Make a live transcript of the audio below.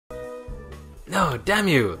No, damn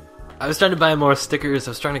you! I was trying to buy more stickers.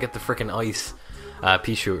 I was trying to get the frickin' ice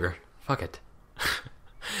pea shooter. Fuck it.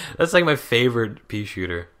 That's like my favorite pea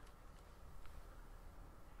shooter.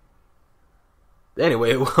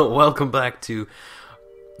 Anyway, welcome back to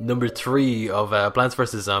number 3 of Plants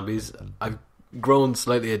vs. Zombies. I've grown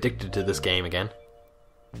slightly addicted to this game again.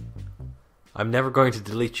 I'm never going to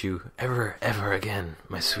delete you ever again,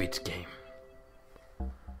 my sweet game.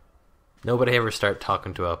 Nobody ever start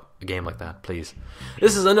talking to a game like that, please.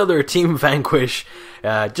 This is another Team Vanquish,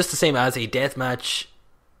 just the same as a deathmatch,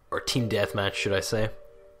 or Team Deathmatch, should I say.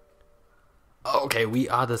 Okay, we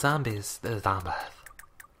are the zombies. The zombies.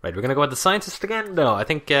 Right, we're gonna go with the scientist again? No, I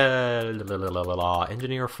think,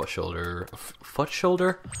 engineer, foot shoulder. Foot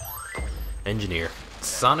shoulder? Engineer.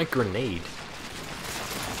 Sonic grenade.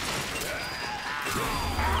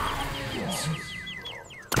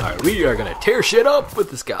 Alright, we are gonna tear shit up with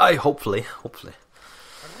this guy, hopefully.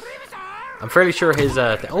 I'm fairly sure his,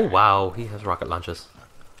 oh wow, he has rocket launches.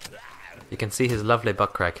 You can see his lovely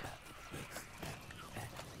butt crack.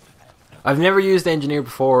 I've never used engineer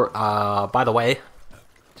before, by the way.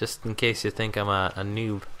 Just in case you think I'm a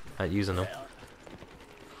noob at using them.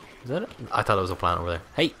 Is that it? I thought it was a plant over there.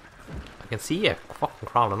 Hey! I can see you fucking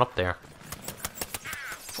crawling up there.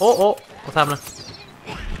 Oh, what's happening?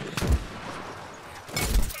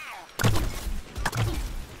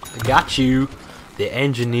 I got you! The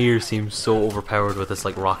engineer seems so overpowered with this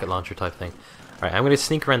like rocket launcher type thing. Alright, I'm gonna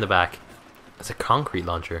sneak around the back. It's a concrete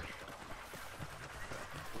launcher.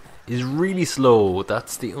 He's really slow,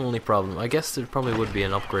 that's the only problem. I guess there probably would be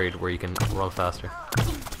an upgrade where you can run faster.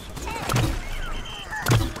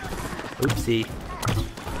 Oopsie.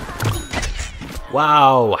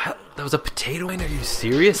 Wow, that was a potato in? Are you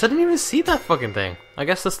serious? I didn't even see that fucking thing. I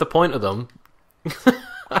guess that's the point of them.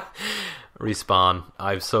 Respawn.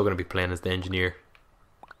 I'm so gonna be playing as the engineer.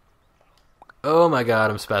 Oh my god,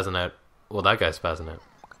 I'm spazzing out. Well, that guy's spazzing out.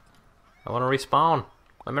 I wanna respawn.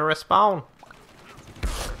 I'm gonna respawn.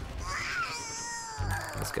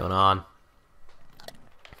 What's going on?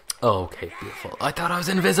 Oh, okay, beautiful. I thought I was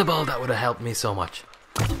invisible. That would have helped me so much.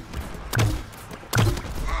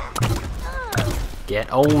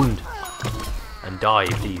 Get owned. And die,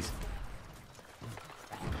 please.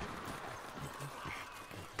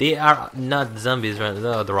 They are not zombies right now.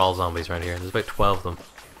 No, they're all zombies right here. There's about 12 of them.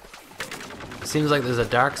 It seems like there's a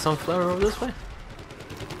dark sunflower over this way.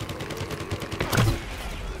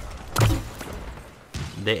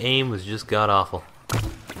 The aim was just god awful.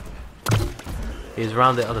 He's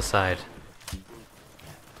around the other side.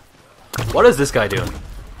 What is this guy doing?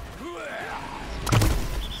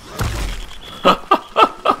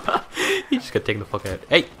 He just got taken the fuck out.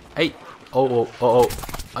 Hey! Oh.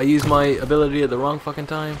 I used my ability at the wrong fucking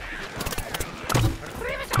time.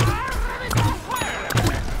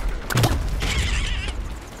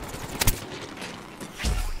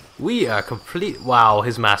 We are complete. Wow,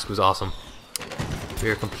 his mask was awesome. We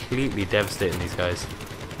are completely devastating these guys.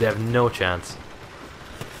 They have no chance.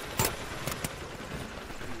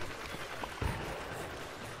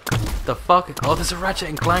 The fuck? Oh, there's a Ratchet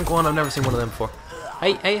and Clank one. I've never seen one of them before.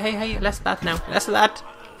 Hey, less of that now. Less of that.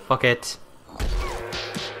 Fuck it.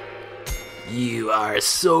 You are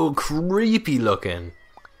so creepy looking.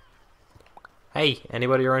 Hey,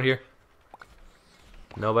 anybody around here?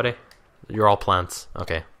 Nobody? You're all plants.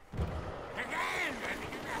 Okay.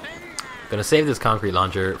 Gonna save this concrete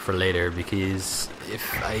launcher for later because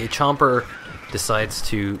if a chomper decides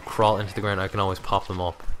to crawl into the ground, I can always pop them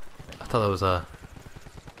up. I thought that was a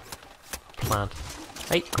plant.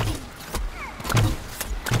 Hey!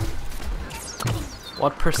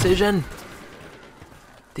 What precision!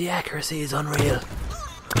 The accuracy is unreal.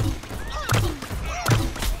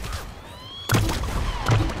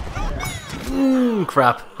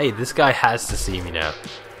 Crap. Hey, this guy has to see me now.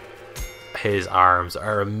 His arms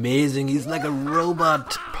are amazing. He's like a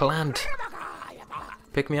robot plant.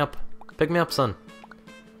 Pick me up. Pick me up, son.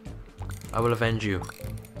 I will avenge you.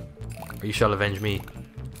 Or you shall avenge me.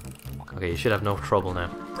 Okay, you should have no trouble now.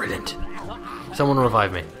 Brilliant. Someone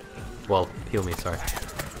revive me. Well, heal me, sorry.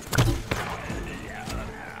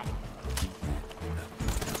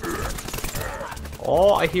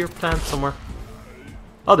 Oh, I hear plants somewhere.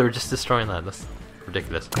 Oh, they were just destroying that. That's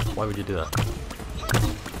ridiculous. Why would you do that?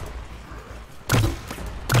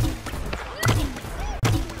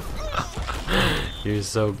 You're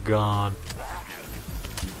so gone.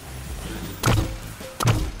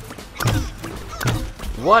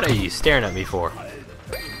 What are you staring at me for?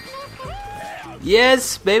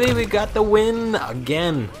 Yes, baby, we got the win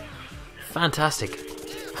again. Fantastic.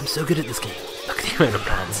 I'm so good at this game. Look at the amount of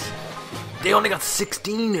plants. They only got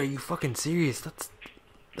 16. Are you fucking serious?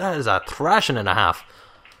 That is a thrashing and a half.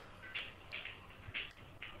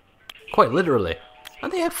 Quite literally.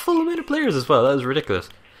 And they have full amount of players as well. That is ridiculous.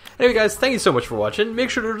 Anyway guys, thank you so much for watching. Make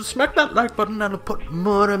sure to smack that like button and I'll put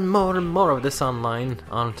more and more and more of this online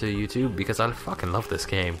onto YouTube because I fucking love this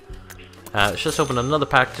game. Let's just open another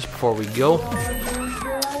pack just before we go.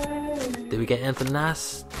 Did we get anything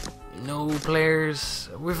nice? No players.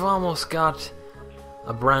 We've almost got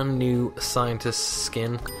a brand new scientist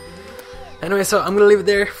skin. Anyway, so I'm going to leave it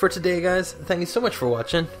there for today guys. Thank you so much for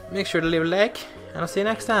watching. Make sure to leave a like and I'll see you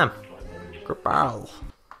next time. Goodbye.